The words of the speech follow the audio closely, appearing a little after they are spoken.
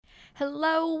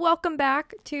Hello, welcome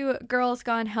back to Girls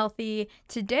Gone Healthy.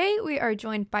 Today we are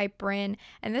joined by Bryn,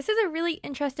 and this is a really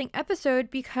interesting episode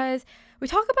because we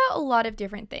talk about a lot of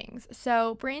different things.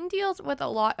 So, Bryn deals with a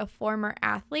lot of former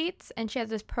athletes, and she has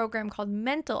this program called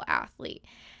Mental Athlete.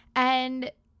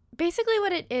 And basically,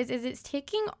 what it is it's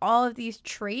taking all of these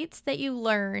traits that you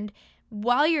learned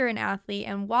while you're an athlete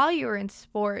and while you're in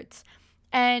sports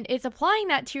and it's applying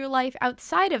that to your life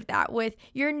outside of that with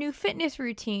your new fitness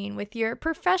routine, with your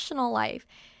professional life,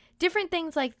 different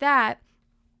things like that.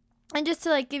 And just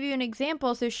to give you an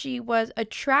example, so she was a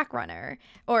track runner,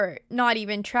 or not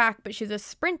even track, but she's a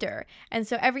sprinter. And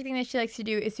so everything that she likes to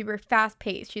do is super fast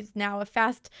paced. She's now a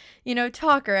fast,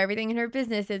 talker. Everything in her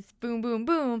business is boom, boom,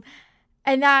 boom.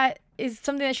 And that is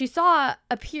something that she saw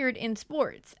appeared in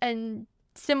sports. And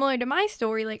similar to my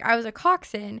story, I was a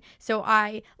coxswain, so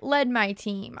I led my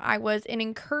team. I was an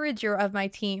encourager of my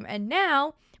team. And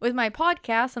now, with my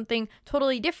podcast, something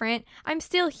totally different, I'm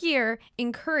still here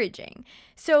encouraging.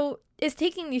 So it's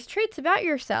taking these traits about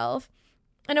yourself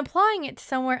and applying it to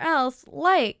somewhere else,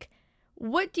 like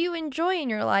what do you enjoy in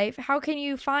your life? How can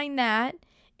you find that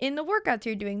in the workouts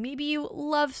you're doing? Maybe you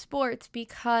love sports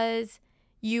because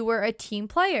you were a team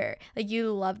player,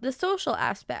 you love the social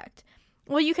aspect.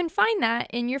 Well, you can find that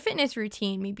in your fitness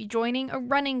routine, maybe joining a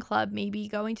running club, maybe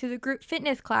going to the group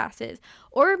fitness classes,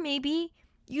 or maybe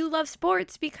you love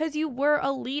sports because you were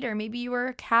a leader. Maybe you were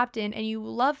a captain and you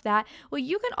love that. Well,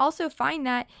 you can also find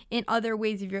that in other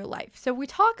ways of your life. So we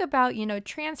talk about,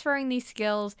 transferring these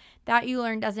skills that you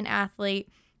learned as an athlete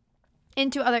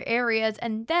into other areas.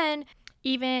 And then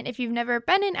even if you've never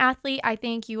been an athlete, I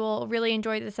think you will really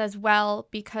enjoy this as well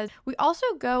because we also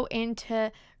go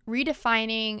into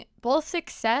redefining both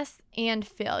success and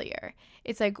failure.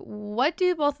 It's what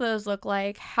do both of those look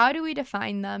like? How do we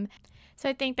define them? So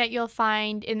I think that you'll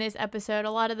find in this episode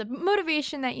a lot of the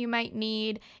motivation that you might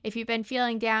need if you've been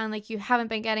feeling down, like you haven't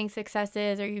been getting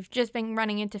successes or you've just been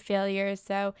running into failures.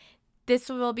 So this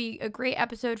will be a great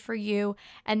episode for you.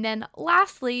 And then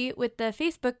lastly, with the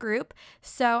Facebook group,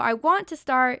 so I want to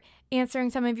start answering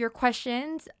some of your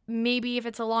questions. Maybe if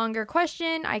it's a longer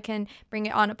question, I can bring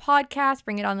it on a podcast,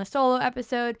 bring it on the solo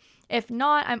episode. If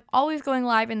not, I'm always going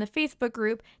live in the Facebook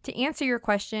group to answer your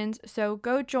questions. So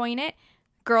go join it.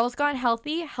 Girls Gone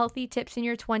Healthy, healthy tips in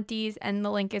your 20s, and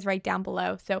the link is right down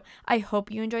below. So I hope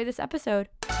you enjoy this episode.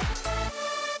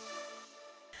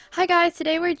 Hi guys,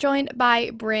 today we're joined by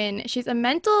Bryn. She's a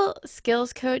mental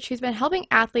skills coach who's been helping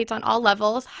athletes on all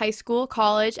levels, high school,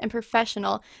 college, and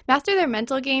professional, master their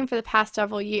mental game for the past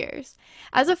several years.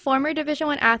 As a former Division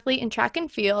I athlete in track and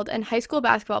field and high school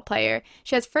basketball player,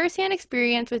 she has firsthand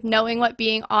experience with knowing what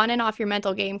being on and off your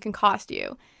mental game can cost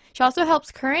you. She also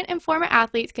helps current and former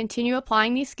athletes continue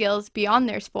applying these skills beyond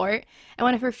their sport, and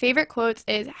one of her favorite quotes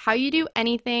is, "How you do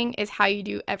anything is how you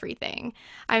do everything."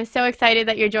 I'm so excited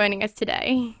that you're joining us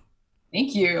today.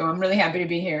 Thank you. I'm really happy to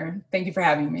be here. Thank you for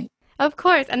having me. Of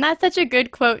course, and that's such a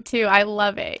good quote too. I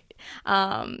love it.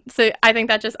 So I think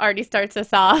that just already starts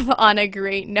us off on a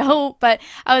great note, but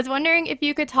I was wondering if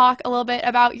you could talk a little bit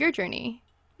about your journey.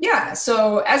 Yeah.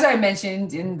 So as I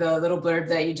mentioned in the little blurb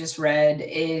that you just read,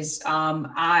 I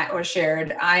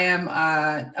am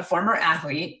a former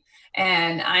athlete,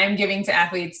 and I am giving to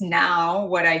athletes now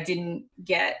what I didn't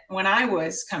get when I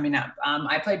was coming up.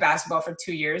 I played basketball for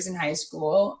 2 years in high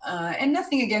school, and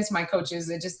nothing against my coaches.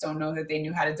 I just don't know that they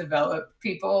knew how to develop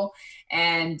people,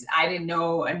 and I didn't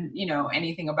know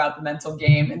anything about the mental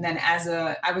game. And then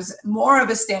I was more of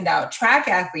a standout track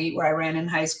athlete where I ran in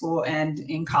high school and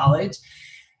in college.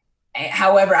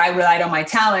 However, I relied on my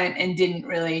talent and didn't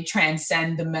really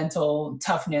transcend the mental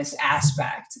toughness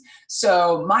aspect.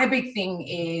 So my big thing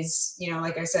is,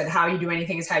 like I said, how you do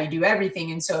anything is how you do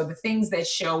everything. And so the things that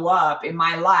show up in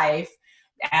my life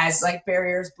as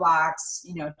barriers, blocks,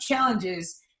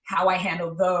 challenges, how I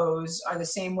handle those are the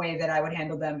same way that I would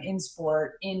handle them in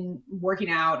sport, in working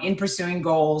out, in pursuing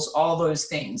goals, all those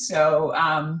things. So,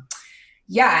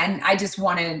 yeah, and I just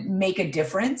want to make a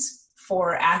difference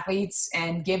for athletes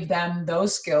and give them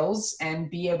those skills and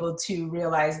be able to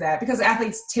realize that, because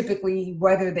athletes typically,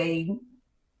 whether they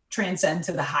transcend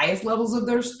to the highest levels of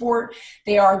their sport,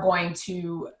 they are going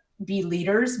to be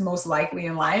leaders most likely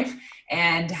in life.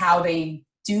 And how they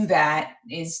do that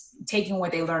is taking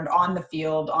what they learned on the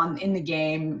field, in the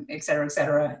game, et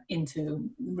cetera, into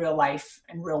real life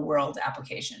and real world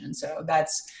application. And so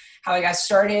that's how I got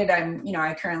started.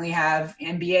 I currently have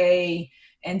MBA,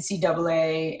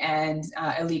 NCAA, and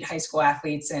elite high school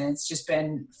athletes. And it's just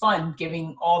been fun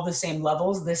giving all the same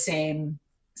levels, the same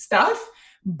stuff,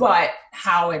 but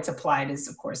how it's applied is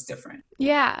of course different.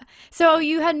 Yeah. So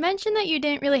you had mentioned that you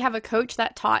didn't really have a coach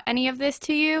that taught any of this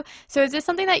to you. So is this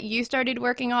something that you started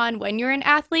working on when you were an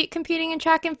athlete competing in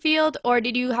track and field, or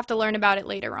did you have to learn about it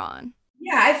later on?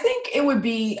 Yeah, I think it would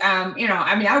be, I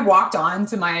mean, I walked on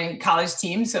to my college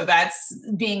team, so that's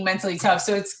being mentally tough.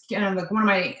 So it's kind of like one of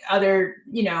my other,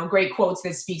 great quotes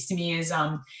that speaks to me is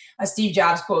a Steve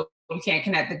Jobs quote. You can't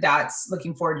connect the dots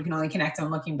looking forward. You can only connect them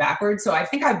looking backward. So I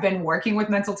think I've been working with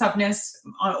mental toughness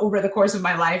over the course of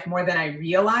my life more than I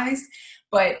realized.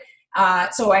 But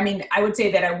so, I mean, I would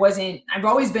say that I've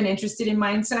always been interested in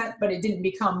mindset, but it didn't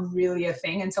become really a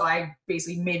thing until I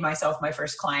basically made myself my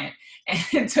first client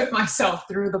and took myself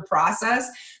through the process.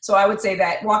 So I would say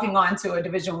that walking on to a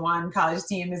Division I college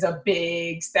team is a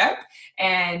big step.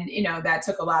 And, that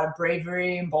took a lot of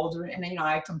bravery and boulder. And,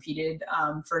 I competed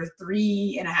for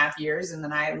 3.5 years, and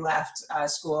then I left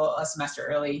school a semester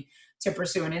early to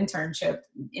pursue an internship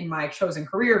in my chosen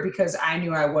career because I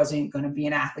knew I wasn't going to be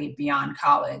an athlete beyond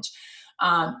college.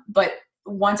 But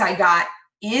once I got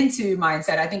into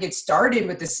mindset, I think it started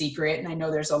with The Secret. And I know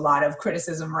there's a lot of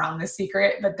criticism around The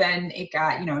Secret, but then it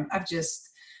got, I've just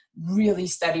really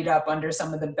studied up under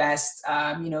some of the best,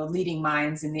 leading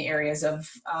minds in the areas of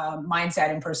mindset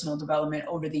and personal development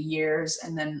over the years.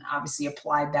 And then obviously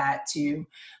applied that to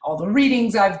all the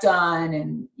readings I've done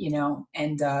and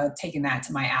taken that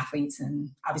to my athletes and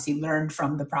obviously learned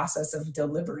from the process of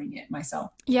delivering it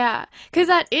myself. Yeah, because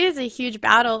that is a huge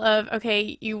battle of,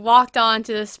 okay, you walked on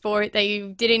to the sport that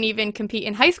you didn't even compete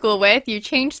in high school with, you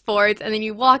changed sports, and then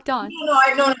you walked on.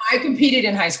 No, I competed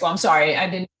in high school. I'm sorry.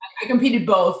 I competed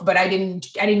both, but I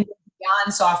didn't beyond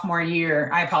sophomore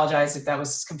year. I apologize if that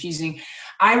was confusing.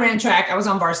 I ran track. I was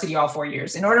on varsity all 4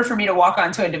 years. In order for me to walk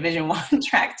onto a Division I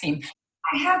track team,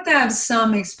 I have to have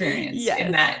some experience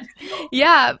in that.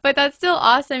 Yeah, but that's still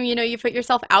awesome. You put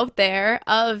yourself out there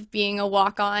of being a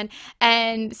walk-on.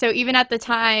 And so even at the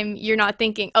time, you're not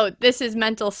thinking, oh, this is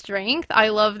mental strength. I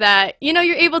love that. You're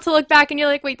able to look back and you're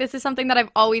like, wait, this is something that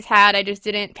I've always had. I just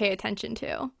didn't pay attention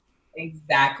to.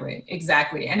 Exactly.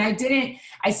 And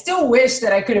I still wish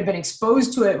that I could have been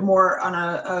exposed to it more on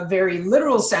a very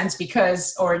literal sense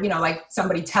like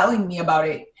somebody telling me about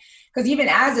it. Because even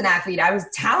as an athlete, I was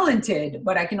talented,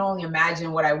 but I can only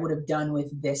imagine what I would have done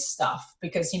with this stuff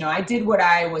because, I did what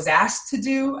I was asked to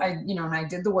do, and I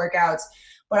did the workouts,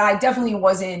 but I definitely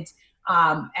wasn't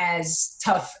as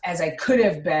tough as I could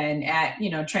have been at,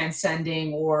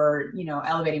 transcending or,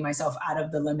 elevating myself out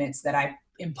of the limits that I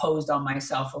imposed on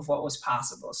myself of what was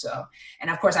possible. So, and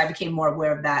of course I became more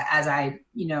aware of that as I,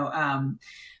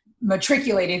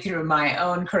 matriculated through my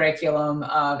own curriculum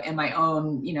and my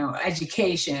own,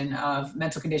 education of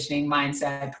mental conditioning,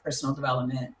 mindset, personal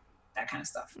development, that kind of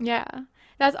stuff. Yeah,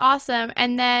 that's awesome.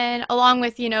 And then along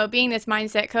with, being this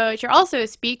mindset coach, you're also a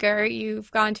speaker. You've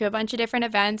gone to a bunch of different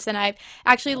events, and I've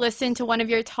actually listened to one of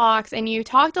your talks, and you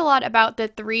talked a lot about the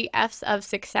 3 F's of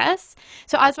success.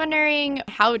 So I was wondering,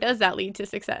 how does that lead to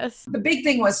success? The big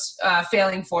thing was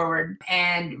failing forward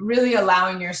and really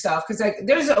allowing yourself, because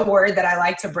there's a word that I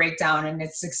like to break down, and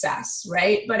it's success,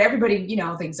 right? But everybody,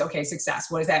 thinks, okay,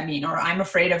 success, what does that mean? Or I'm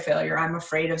afraid of failure. I'm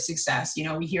afraid of success.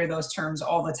 We hear those terms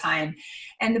all the time.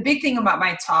 And the big thing about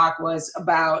my talk was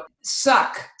about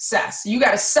success. You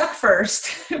got to suck first,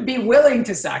 be willing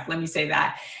to suck. Let me say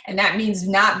that. And that means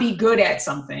not be good at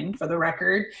something, for the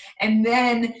record. And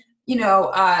then,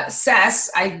 cess,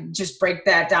 I just break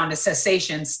that down to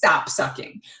cessation, stop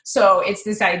sucking. So it's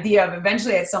this idea of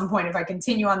eventually at some point, if I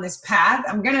continue on this path,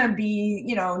 I'm going to be,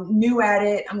 new at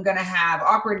it. I'm going to have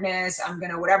awkwardness. I'm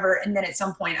going to whatever. And then at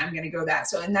some point I'm going to go that.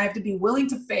 So, and I have to be willing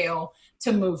to fail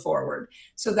to move forward.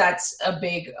 So that's a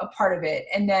part of it.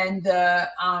 And then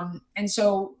and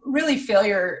so really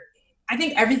failure, I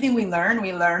think everything we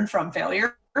learn from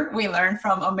failure. We learn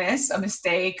from a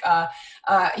mistake,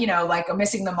 like a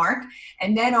missing the mark.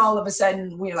 And then all of a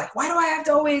sudden we're like, why do I have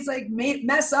to always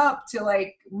mess up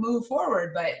to move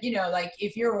forward? But,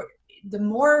 if you're the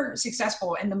more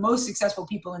successful and the most successful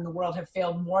people in the world have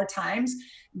failed more times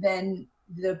than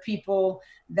the people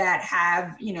that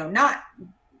have, not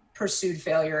pursued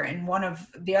failure. And one of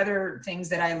the other things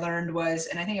that I learned was,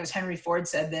 and I think it was Henry Ford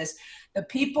said this, the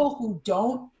people who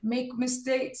don't make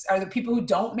mistakes end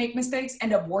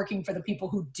up working for the people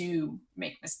who do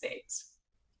make mistakes.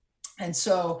 And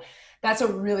so that's a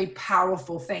really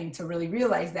powerful thing to really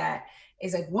realize, that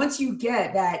is once you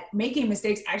get that, making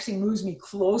mistakes actually moves me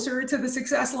closer to the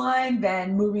success line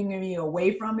than moving me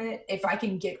away from it. If I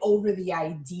can get over the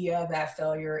idea that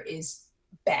failure is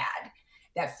bad.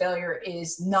 that failure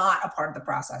is not a part of the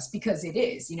process, because it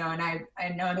is, and I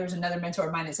know there's another mentor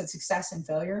of mine that said success and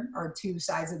failure are two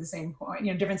sides of the same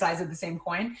coin, different sides of the same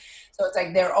coin. So it's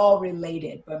like they're all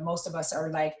related, but most of us are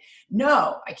like,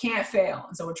 no, I can't fail.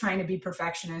 And so we're trying to be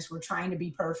perfectionists. We're trying to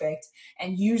be perfect.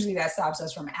 And usually that stops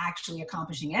us from actually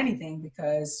accomplishing anything,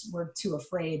 because we're too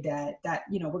afraid that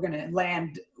we're going to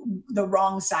land the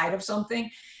wrong side of something.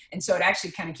 And so it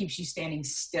actually kind of keeps you standing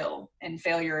still. And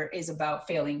failure is about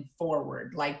failing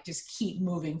forward, like just keep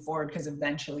moving forward, because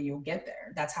eventually you'll get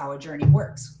there. That's how a journey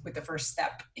works, with the first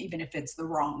step, even if it's the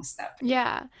wrong step.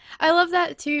 Yeah. I love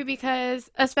that too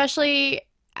because especially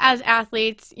as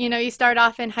athletes, you start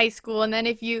off in high school and then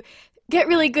if you get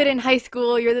really good in high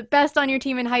school, you're the best on your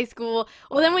team in high school.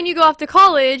 Well, then when you go off to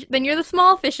college, then you're the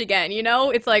small fish again.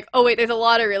 It's like, oh wait, there's a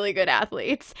lot of really good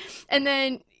athletes. And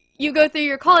then you go through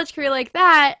your college career like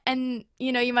that and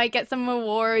you might get some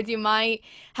awards, you might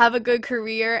have a good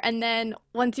career, and then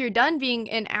once you're done being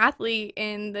an athlete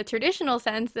in the traditional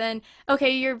sense, then okay,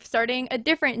 you're starting a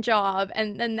different job,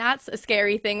 and then that's a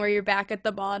scary thing where you're back at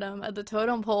the bottom of the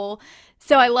totem pole.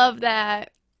 So I love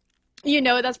that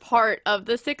that's part of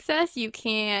the success. You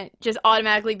can't just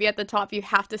automatically be at the top. You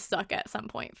have to suck at some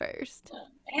point first.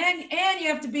 And you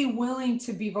have to be willing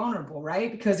to be vulnerable,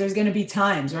 right? Because there's going to be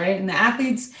times, right? And the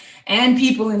athletes and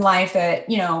people in life that,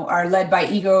 are led by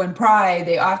ego and pride,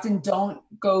 they often don't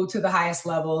go to the highest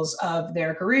levels of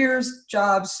their careers,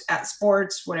 jobs, at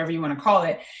sports, whatever you want to call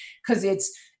it, because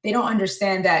they don't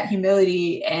understand that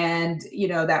humility and,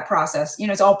 that process,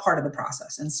 it's all part of the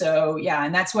process. And so, yeah,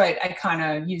 and that's why I kind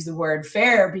of use the word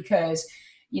fair, because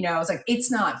it's like,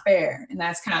 it's not fair. And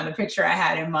that's kind of the picture I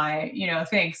had in my,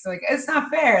 thing. So like, it's not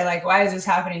fair. Like, why is this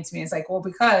happening to me? It's like, well,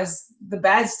 because the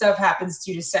bad stuff happens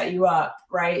to you to set you up,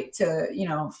 right? To,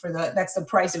 that's the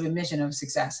price of admission of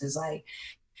success, is like,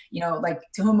 like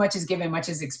to whom much is given, much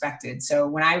is expected. So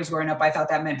when I was growing up, I thought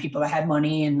that meant people that had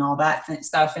money and all that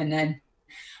stuff. And then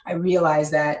I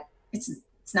realized that it's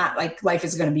not like life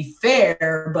is going to be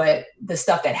fair, but the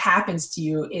stuff that happens to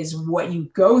you is what you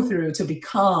go through to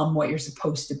become what you're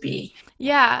supposed to be.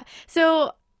 Yeah.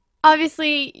 So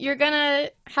obviously, you're going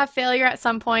to have failure at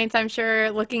some points. I'm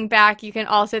sure looking back, you can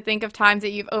also think of times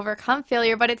that you've overcome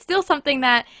failure, but it's still something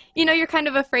that, you're kind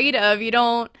of afraid of. You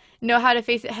don't know how to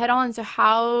face it head on. So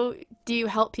how do you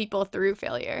help people through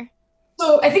failure?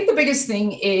 So I think the biggest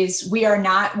thing is we are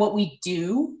not what we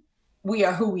do. We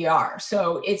are who we are.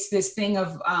 So it's this thing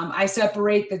of, I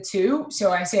separate the two.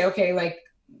 So I say, okay, like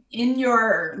in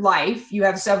your life, you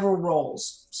have several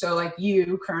roles. So like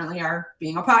you currently are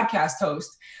being a podcast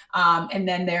host. And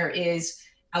then there is,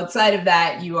 outside of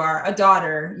that, you are a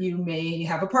daughter, you may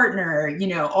have a partner,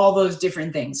 all those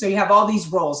different things. So you have all these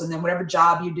roles, and then whatever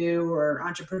job you do, or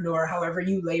entrepreneur, however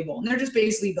you label, and they're just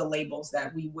basically the labels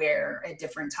that we wear at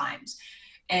different times.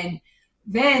 And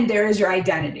then there is your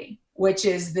identity, which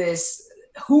is this,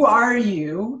 who are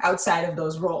you outside of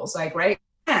those roles? Like, right,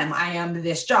 I am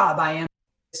this job, I am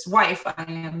this wife, I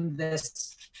am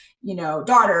this,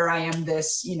 daughter, I am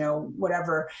this,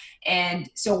 whatever. And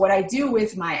so what I do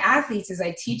with my athletes is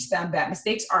I teach them that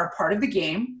mistakes are a part of the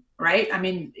game, right? I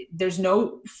mean, there's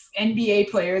no NBA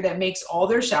player that makes all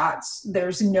their shots.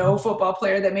 There's no football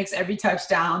player that makes every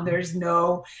touchdown. There's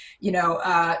no,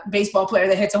 baseball player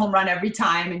that hits a home run every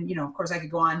time. And, of course I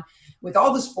could go on with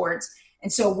all the sports.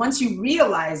 And so once you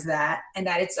realize that, and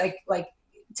that it's like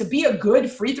to be a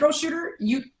good free throw shooter,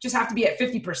 you just have to be at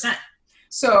 50%.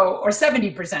 So, or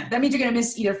 70%. That means you're going to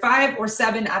miss either 5 or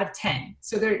 7 out of 10.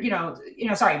 So they're, not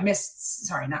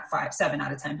 5, 7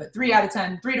 out of 10, but 3 out of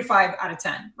 10, 3 to 5 out of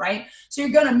 10, right? So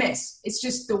you're going to miss. It's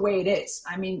just the way it is.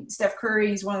 I mean, Steph Curry,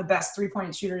 he's one of the best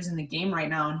 3-point shooters in the game right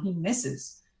now, and he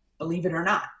misses, believe it or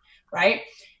not, right?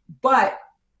 But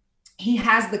he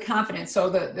has the confidence. So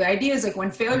the idea is like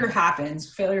when failure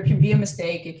happens, failure can be a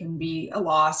mistake, it can be a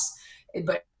loss.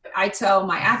 But I tell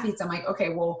my athletes, I'm like, okay,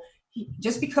 well,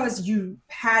 just because you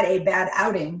had a bad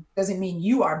outing doesn't mean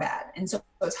you are bad. And so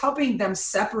it's helping them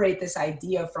separate this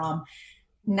idea from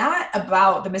not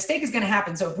about the mistake is going to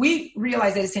happen. So if we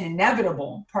realize that it's an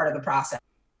inevitable part of the process,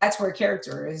 that's where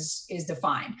character is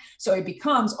defined. So it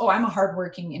becomes, oh, I'm a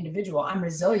hardworking individual. I'm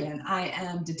resilient. I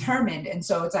am determined. And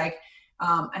so it's like,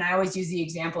 and I always use the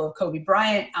example of Kobe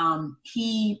Bryant.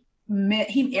 He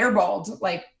airballed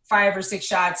like 5 or 6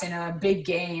 shots in a big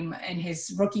game in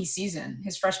his rookie season,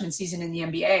 his freshman season in the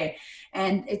NBA.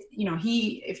 And if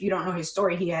you don't know his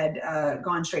story, he had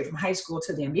gone straight from high school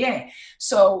to the NBA.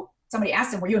 So somebody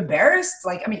asked him, were you embarrassed?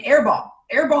 Like, I mean, airball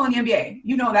in the NBA,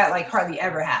 you know that like hardly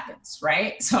ever happens,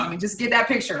 right? So, I mean, just get that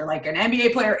picture, like an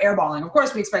NBA player airballing. Of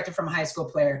course, we expect it from a high school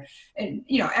player and,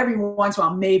 you know, every once in a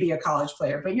while, maybe a college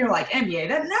player, but you're like NBA,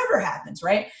 that never happens,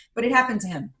 right? But it happened to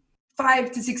him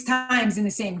 5 to 6 times in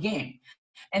the same game.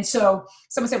 And so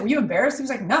someone said, were you embarrassed? He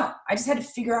was like, no, I just had to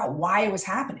figure out why it was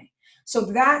happening. So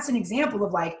that's an example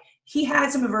of like, he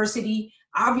had some adversity.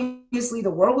 Obviously the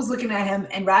world was looking at him,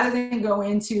 and rather than go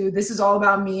into, this is all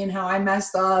about me and how I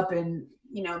messed up and,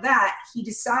 you know, that, he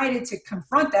decided to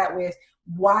confront that with,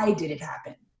 why did it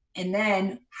happen? And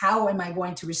then how am I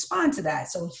going to respond to that?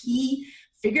 So he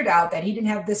figured out that he didn't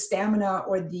have the stamina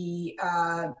or the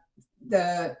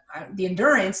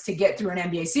endurance to get through an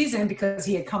NBA season because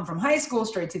he had come from high school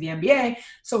straight to the NBA.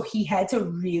 So he had to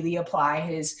really apply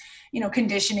his, you know,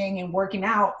 conditioning and working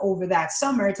out over that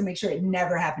summer to make sure it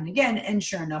never happened again. And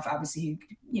sure enough, obviously he,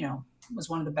 you know, was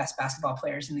one of the best basketball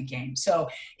players in the game. So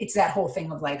it's that whole thing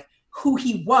of like, who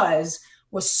he was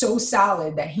so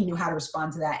solid that he knew how to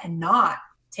respond to that and not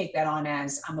take that on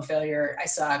as, I'm a failure, I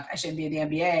suck, I shouldn't be in the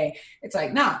NBA. It's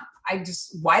like, nah,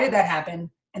 why did that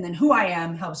happen? And then who I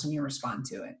am helps me respond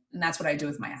to it. And that's what I do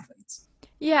with my athletes.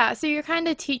 Yeah, so you're kind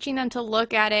of teaching them to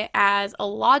look at it as a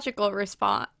logical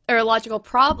response or a logical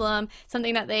problem,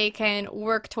 something that they can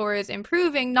work towards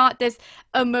improving, not this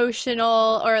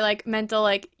emotional or like mental,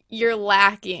 like you're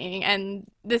lacking and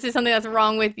this is something that's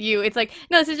wrong with you. It's like,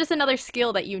 no, this is just another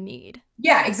skill that you need.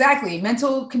 Yeah, exactly.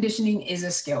 Mental conditioning is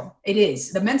a skill. It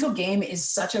is. The mental game is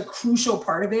such a crucial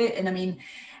part of it. And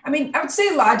I would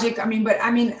say logic.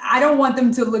 I don't want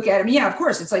them to look at it. Yeah, of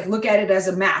course. It's like, look at it as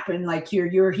a map and like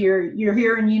you're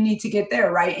here and you need to get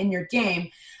there, right, in your game.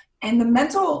 And the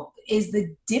mental is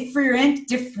the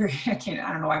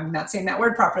I don't know why I'm not saying that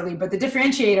word properly, but the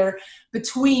differentiator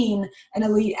between an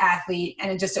elite athlete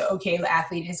and just an okay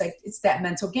athlete is like, it's that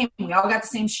mental game. We all got the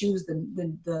same shoes.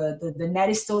 The net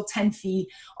is still 10 feet,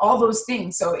 all those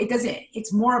things. So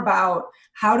it's more about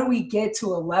how do we get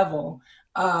to a level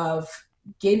of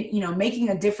making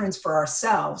a difference for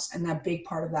ourselves. And that big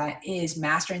part of that is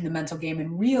mastering the mental game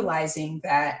and realizing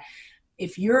that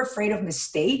if you're afraid of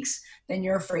mistakes, then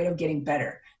you're afraid of getting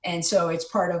better. And so it's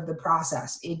part of the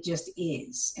process. It just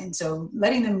is. And so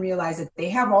letting them realize that they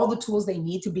have all the tools they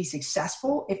need to be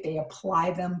successful if they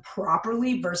apply them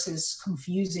properly versus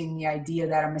confusing the idea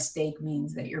that a mistake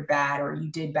means that you're bad or you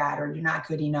did bad or you're not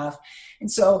good enough. And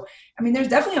so, there's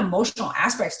definitely emotional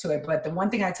aspects to it. But the one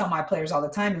thing I tell my players all the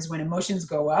time is when emotions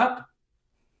go up,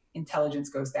 intelligence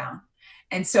goes down.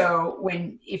 And so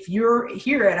if you're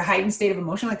here at a heightened state of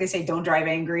emotion, like they say, don't drive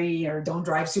angry or don't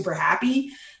drive super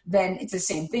happy, then it's the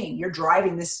same thing. You're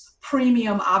driving this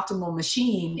premium optimal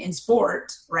machine in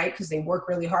sport, right? Because they work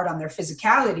really hard on their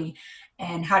physicality.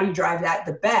 And how do you drive that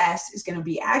the best is going to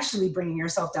be actually bringing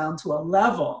yourself down to a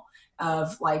level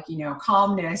of like,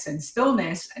 calmness and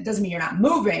stillness. It doesn't mean you're not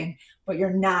moving, but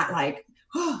you're not like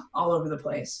all over the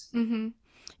place. Mm-hmm.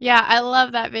 Yeah, I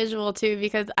love that visual too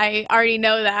because I already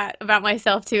know that about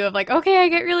myself too of like, okay, I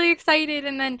get really excited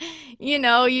and then,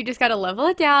 you just got to level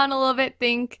it down a little bit.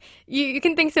 You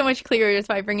can think so much clearer just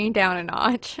by bringing down a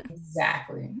notch.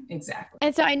 Exactly.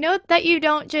 And so I know that you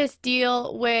don't just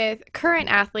deal with current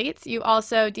athletes, you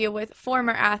also deal with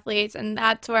former athletes, and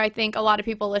that's where I think a lot of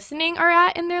people listening are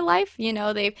at in their life.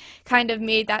 They've kind of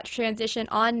made that transition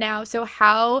on now. So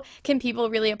how can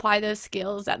people really apply those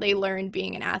skills that they learned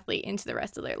being an athlete into the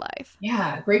rest of their life?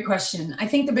 Yeah, great question. I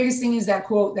think the biggest thing is that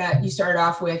quote that you started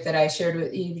off with that I shared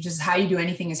with you, which is how you do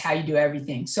anything is how you do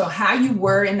everything. So how you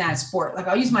were in that sport, like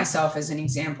I'll use myself as an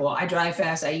example. I drive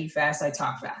fast, I eat fast, I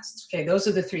talk fast. Okay, those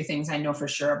are the 3 things I know for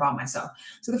sure about myself.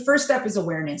 So the first step is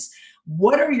awareness.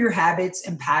 What are your habits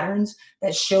and patterns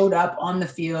that showed up on the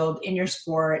field in your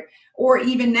sport or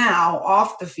even now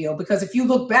off the field? Because if you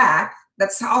look back,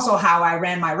 that's also how I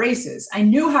ran my races. I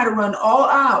knew how to run all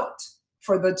out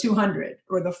for the 200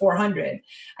 or the 400.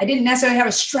 I didn't necessarily have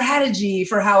a strategy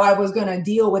for how I was going to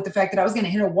deal with the fact that I was going to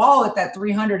hit a wall at that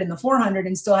 300 and the 400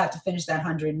 and still have to finish that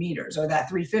 100 meters or that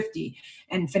 350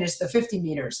 and finish the 50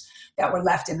 meters that were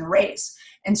left in the race.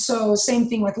 And so same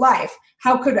thing with life.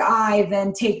 How could I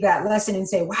then take that lesson and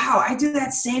say, wow, I do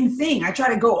that same thing. I try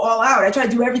to go all out. I try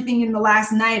to do everything in the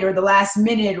last night or the last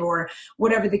minute or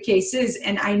whatever the case is.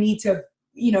 And I need to,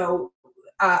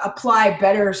 apply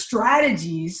better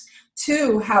strategies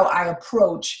to how I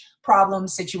approach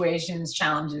problems, situations,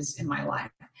 challenges in my life.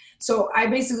 So I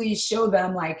basically show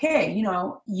them like, hey,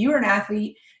 you're an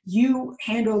athlete. You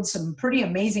handled some pretty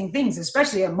amazing things,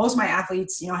 especially most of my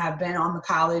athletes, have been on the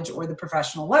college or the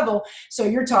professional level. So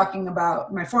you're talking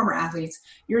about my former athletes.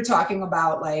 You're talking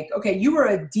about like, okay, you were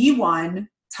a D1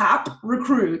 top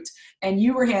recruit and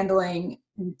you were handling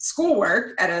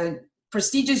schoolwork at a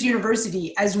prestigious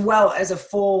university as well as a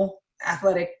full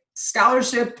athletic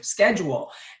scholarship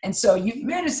schedule. And so you've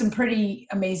managed some pretty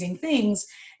amazing things,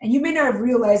 and you may not have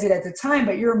realized it at the time,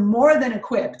 but you're more than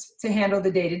equipped to handle the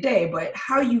day-to-day. But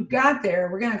how you got there,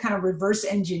 we're going to kind of reverse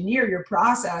engineer your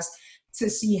process to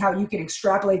see how you can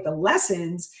extrapolate the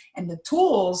lessons and the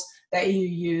tools that you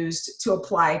used to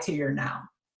apply to your now.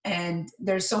 And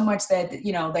there's so much that,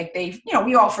 like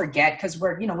we all forget because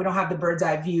we don't have the bird's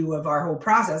eye view of our whole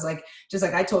process. Like, just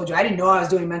like I told you, I didn't know I was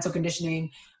doing mental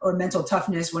conditioning or mental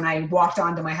toughness when I walked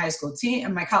onto my high school team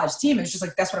and my college team. It's just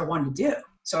like, that's what I wanted to do.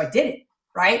 So I did it.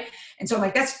 Right. And so I'm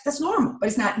like, that's normal, but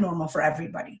it's not normal for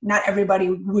everybody. Not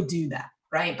everybody would do that.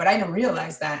 Right. But I didn't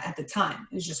realize that at the time.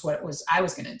 It was just what I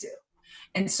was going to do.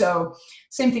 And so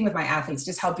same thing with my athletes,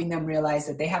 just helping them realize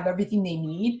that they have everything they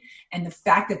need. And the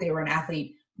fact that they were an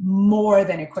athlete more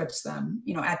than equips them,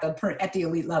 at the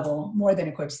elite level, more than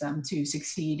equips them to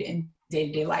succeed in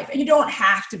day-to-day life. And you don't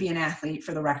have to be an athlete,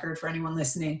 for the record, for anyone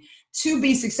listening, to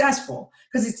be successful,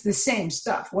 because it's the same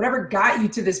stuff. Whatever got you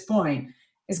to this point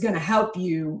is going to help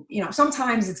you,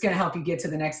 sometimes it's going to help you get to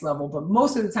the next level, but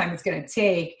most of the time it's going to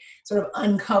take sort of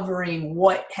uncovering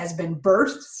what has been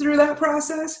birthed through that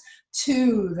process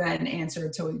to then answer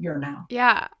to your now.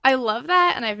 Yeah, I love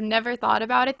that. And I've never thought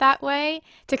about it that way,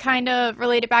 to kind of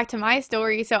relate it back to my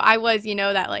story. So I was,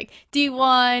 that like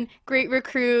D1, great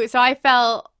recruit. So I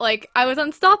felt like I was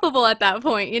unstoppable at that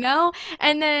point,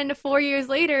 And then 4 years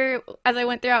later, as I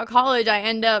went throughout college, I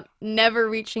end up never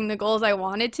reaching the goals I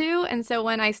wanted to. And so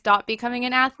when I stopped becoming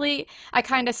an athlete, I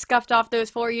kind of scuffed off those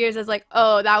 4 years as like,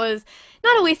 oh, that was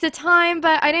not a waste of time,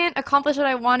 but I didn't accomplish what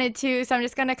I wanted to. So I'm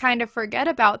just going to kind of forget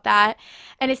about that.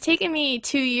 And it's taken me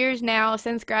 2 years now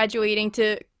since graduating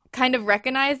to kind of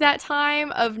recognize that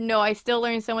time of, no, I still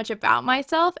learn so much about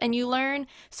myself, and you learn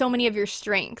so many of your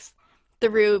strengths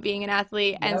through being an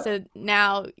athlete. Yep. And so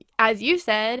now, as you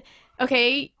said,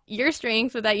 okay, your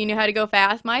strength was that you knew how to go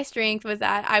fast. My strength was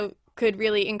that I could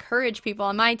really encourage people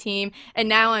on my team, and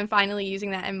now I'm finally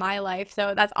using that in my life.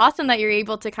 So that's awesome that you're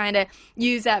able to kind of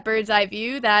use that bird's eye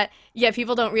view that,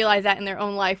 people don't realize that in their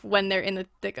own life when they're in the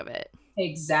thick of it.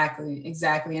 Exactly.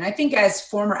 And I think as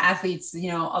former athletes,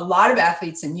 a lot of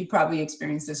athletes, and you probably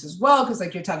experienced this as well, because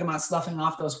like you're talking about sloughing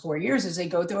off those 4 years, as they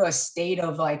go through a state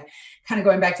of like kind of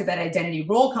going back to that identity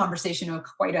role conversation of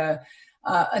quite a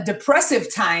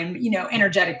depressive time,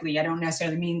 energetically. I don't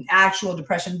necessarily mean actual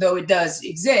depression, though it does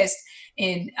exist.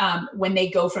 And when they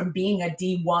go from being a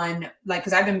D1, like,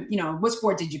 because I've been, what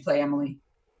sport did you play, Emily?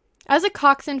 I was a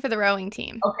coxswain for the rowing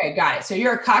team. Okay, got it. So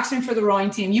you're a coxswain for the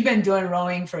rowing team. You've been doing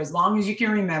rowing for as long as you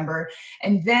can remember.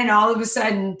 And then all of a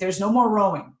sudden, there's no more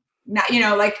rowing. Not,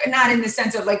 not in the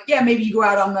sense of like, maybe you go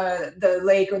out on the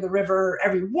lake or the river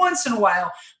every once in a while,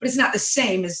 but it's not the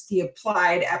same as the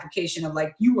applied application of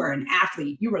like, you were an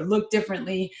athlete, you were looked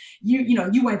differently.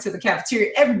 You went to the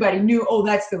cafeteria, everybody knew, oh,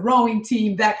 that's the rowing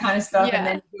team, that kind of stuff. Yeah. And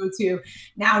then you go to,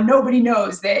 now nobody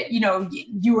knows that,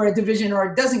 you were a division,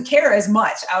 or doesn't care as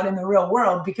much out in the real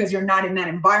world because you're not in that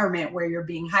environment where you're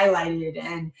being highlighted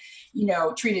and,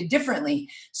 treated differently.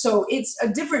 So it's a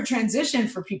different transition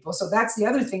for people. So that's the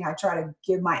other thing I try to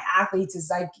give my athletes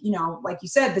is like, like you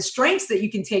said, the strengths that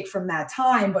you can take from that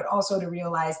time, but also to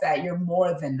realize that you're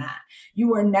more than that. You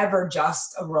were never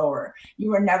just a rower.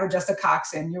 You were never just a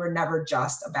coxswain. You were never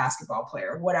just a basketball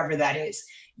player, whatever that is.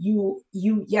 You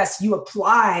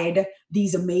applied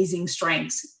these amazing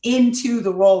strengths into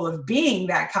the role of being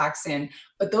that coxswain,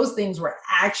 but those things were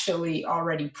actually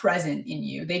already present in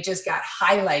you. They just got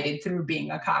highlighted through being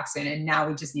a coxswain. And now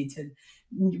we just need to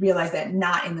realize that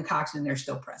not in the coxswain, they're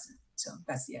still present. So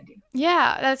that's the idea.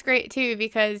 Yeah, that's great too,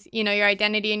 because, your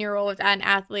identity and your role as an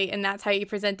athlete, and that's how you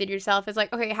presented yourself, is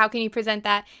like, okay, how can you present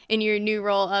that in your new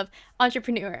role of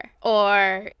entrepreneur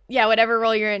or whatever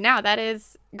role you're in now? That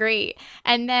is great.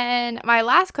 And then my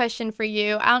last question for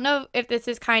you, I don't know if this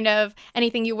is kind of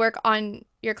anything you work on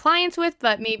your clients with,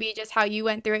 but maybe just how you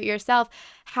went through it yourself.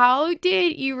 How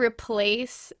did you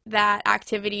replace that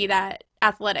activity that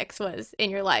athletics was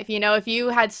in your life? If you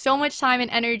had so much time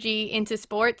and energy into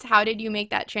sports, how did you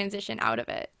make that transition out of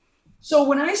it? So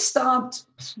when I stopped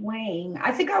playing,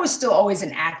 I think I was still always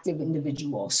an active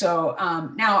individual. So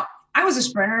now I was a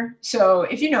sprinter. So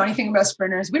if you know anything about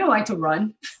sprinters, we don't like to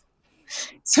run.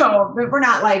 So we're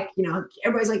not like,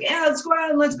 everybody's like, let's go out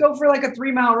and let's go for like a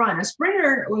 3-mile run. A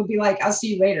sprinter will be like, I'll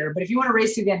see you later. But if you want to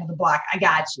race to the end of the block, I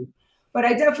got you. But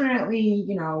I definitely,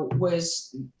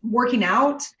 was working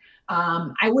out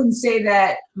I wouldn't say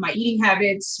that my eating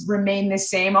habits remain the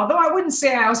same, although I wouldn't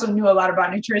say I also knew a lot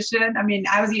about nutrition. I mean,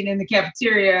 I was eating in the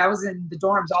cafeteria. I was in the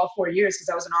dorms all 4 years because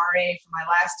I was an RA for my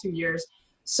last 2 years.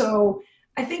 So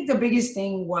I think the biggest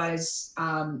thing was,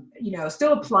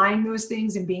 still applying those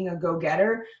things and being a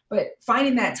go-getter, but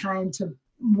finding that time to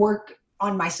work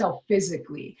on myself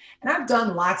physically. And I've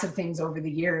done lots of things over the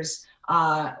years.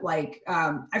 I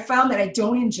found that I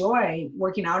don't enjoy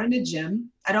working out in the gym.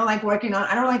 I don't like running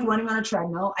on a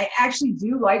treadmill. I actually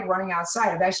do like running outside.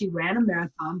 I've actually ran a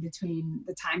marathon between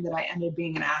the time that I ended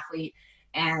being an athlete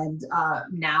and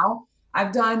now.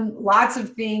 I've done lots of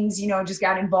things, just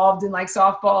got involved in like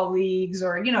softball leagues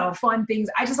or, fun things.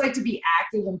 I just like to be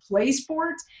active and play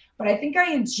sports, but I think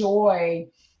I enjoy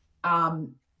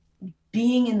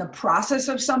being in the process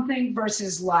of something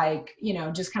versus like,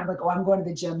 just kind of like, oh, I'm going to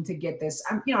the gym to get this.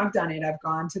 I've done it. I've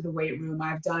gone to the weight room.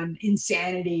 I've done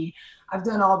Insanity. I've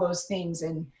done all those things.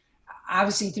 And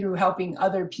obviously through helping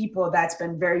other people, that's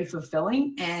been very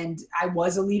fulfilling. And I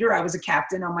was a leader. I was a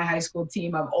captain on my high school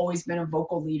team. I've always been a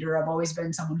vocal leader. I've always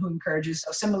been someone who encourages.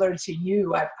 So similar to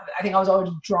you, I think I was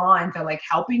always drawn to like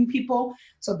helping people.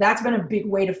 So that's been a big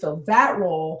way to fill that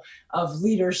role of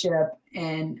leadership.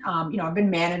 And, I've been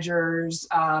managers.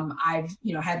 I've,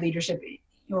 had leadership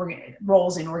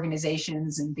roles in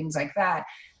organizations and things like that.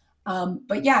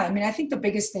 But yeah, I mean, I think the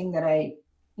biggest thing that I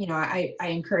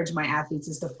encourage my athletes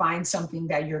is to find something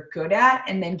that you're good at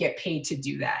and then get paid to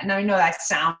do that. And I know that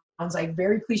sounds like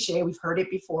very cliche. We've heard it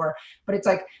before, but it's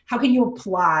like, how can you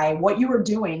apply what you were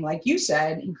doing, like you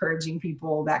said, encouraging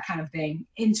people, that kind of thing,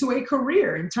 into a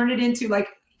career and turn it into like,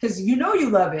 because you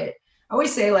love it. I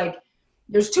always say like,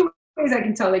 there's two ways I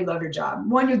can tell that you love your job.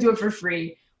 One, you'll do it for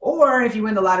free, or if you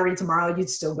win the lottery tomorrow, you'd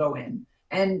still go in.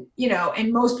 And,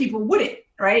 and most people wouldn't.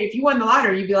 Right? If you won the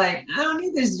lottery, you'd be like, I don't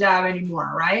need this job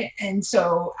anymore, right? And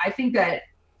so I think that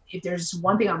if there's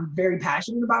one thing I'm very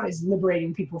passionate about is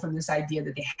liberating people from this idea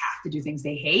that they have to do things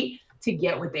they hate to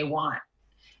get what they want.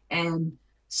 And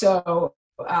so,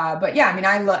 but yeah, I mean,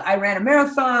 I ran a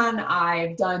marathon.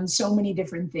 I've done so many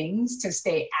different things to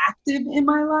stay active in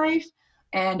my life.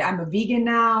 And I'm a vegan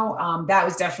now. That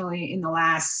was definitely in the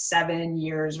last 7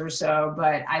 years or so,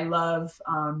 but I love,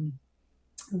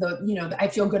 I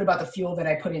feel good about the fuel that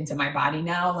I put into my body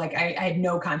now. Like I had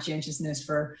no conscientiousness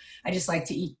I just like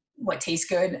to eat what tastes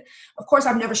good. Of course,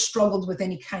 I've never struggled with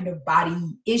any kind of body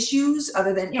issues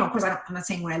other than, of course, I'm not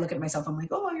saying when I look at myself, I'm like,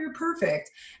 oh, you're perfect.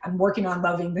 I'm working on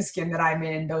loving the skin that I'm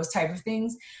in, those type of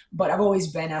things. But I've always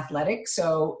been athletic.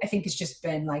 So I think it's just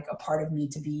been like a part of me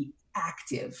to be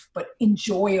active, but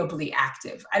enjoyably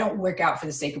active. I don't work out for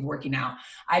the sake of working out.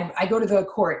 I go to the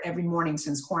court every morning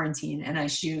since quarantine and I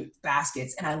shoot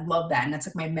baskets and I love that. And that's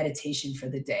like my meditation for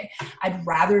the day. I'd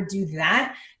rather do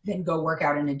that than go work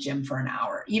out in a gym for an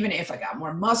hour. Even if I got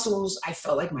more muscles, I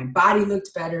felt like my body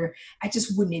looked better. I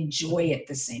just wouldn't enjoy it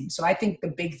the same. So I think the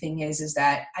big thing is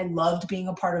that I loved being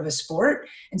a part of a sport.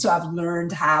 And so I've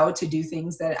learned how to do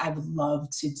things that I've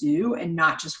loved to do and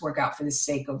not just work out for the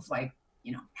sake of like,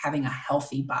 having a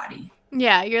healthy body.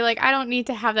 Yeah, you're like, I don't need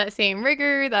to have that same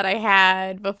rigor that I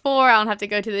had before. I don't have to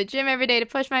go to the gym every day to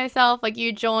push myself. Like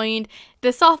you joined the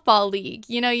softball league.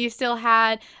 You still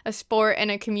had a sport and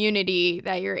a community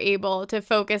that you're able to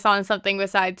focus on something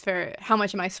besides for how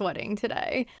much am I sweating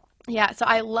today. Yeah, so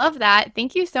I love that.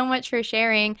 Thank you so much for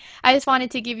sharing. I just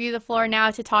wanted to give you the floor now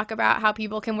to talk about how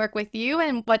people can work with you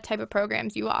and what type of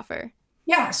programs you offer.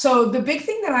 Yeah. So the big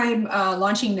thing that I'm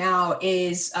launching now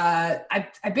is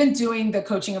I've been doing the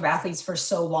coaching of athletes for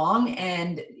so long,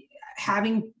 and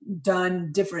having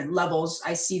done different levels,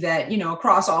 I see that,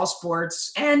 across all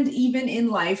sports and even in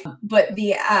life, but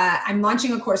I'm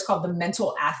launching a course called The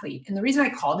Mental Athlete. And the reason I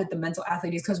called it The Mental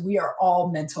Athlete is because we are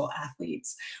all mental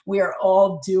athletes. We are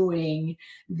all doing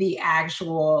the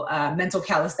actual mental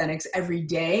calisthenics every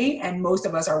day. And most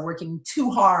of us are working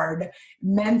too hard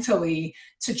mentally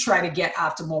to try to get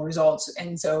optimal results.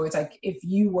 And so it's like, if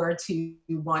you were to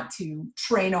want to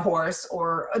train a horse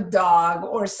or a dog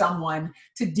or someone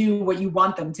to do what you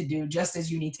want them to do, just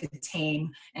as you need to tame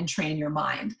and train your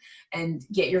mind and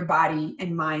get your body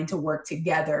and mind to work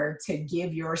together to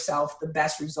give yourself the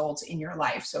best results in your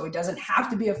life. So it doesn't have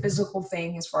to be a physical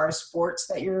thing as far as sports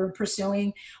that you're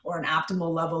pursuing or an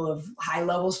optimal level of high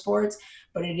level sports,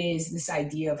 but it is this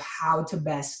idea of how to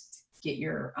best get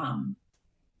your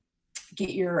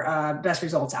best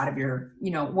results out of your,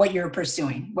 what you're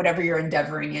pursuing, whatever you're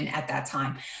endeavoring in at that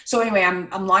time. So anyway,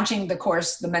 I'm launching the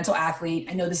course, The Mental Athlete.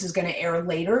 I know this is going to air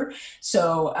later.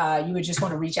 So you would just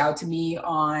want to reach out to me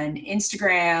on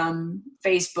Instagram,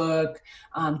 Facebook,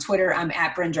 Twitter. I'm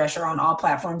at Bryn Drescher on all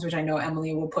platforms, which I know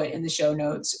Emily will put in the show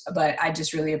notes. But I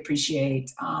just really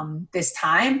appreciate this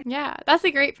time. Yeah, that's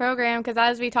a great program because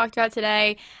as we talked about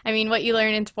today, I mean, what you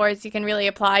learn in sports, you can really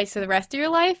apply to the rest of your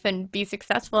life and be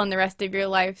successful in the rest of your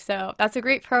life. So that's a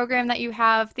great program that you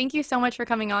have. Thank you so much for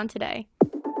coming on today.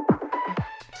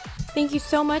 Thank you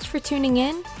so much for tuning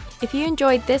in. If you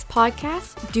enjoyed this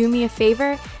podcast, do me a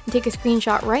favor and take a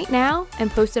screenshot right now and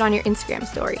post it on your Instagram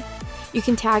story. You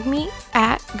can tag me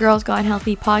at Girls Gone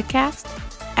Healthy Podcast,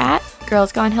 at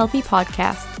Girls Gone Healthy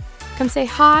Podcast. Come say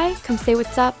hi, come say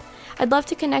what's up. I'd love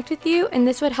to connect with you, and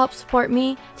this would help support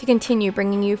me to continue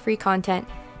bringing you free content.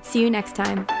 See you next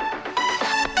time.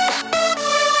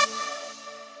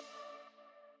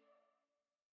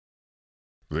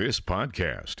 This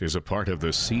podcast is a part of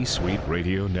the C-Suite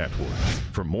Radio Network.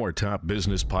 For more top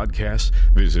business podcasts,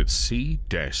 visit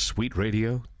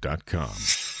c-suiteradio.com.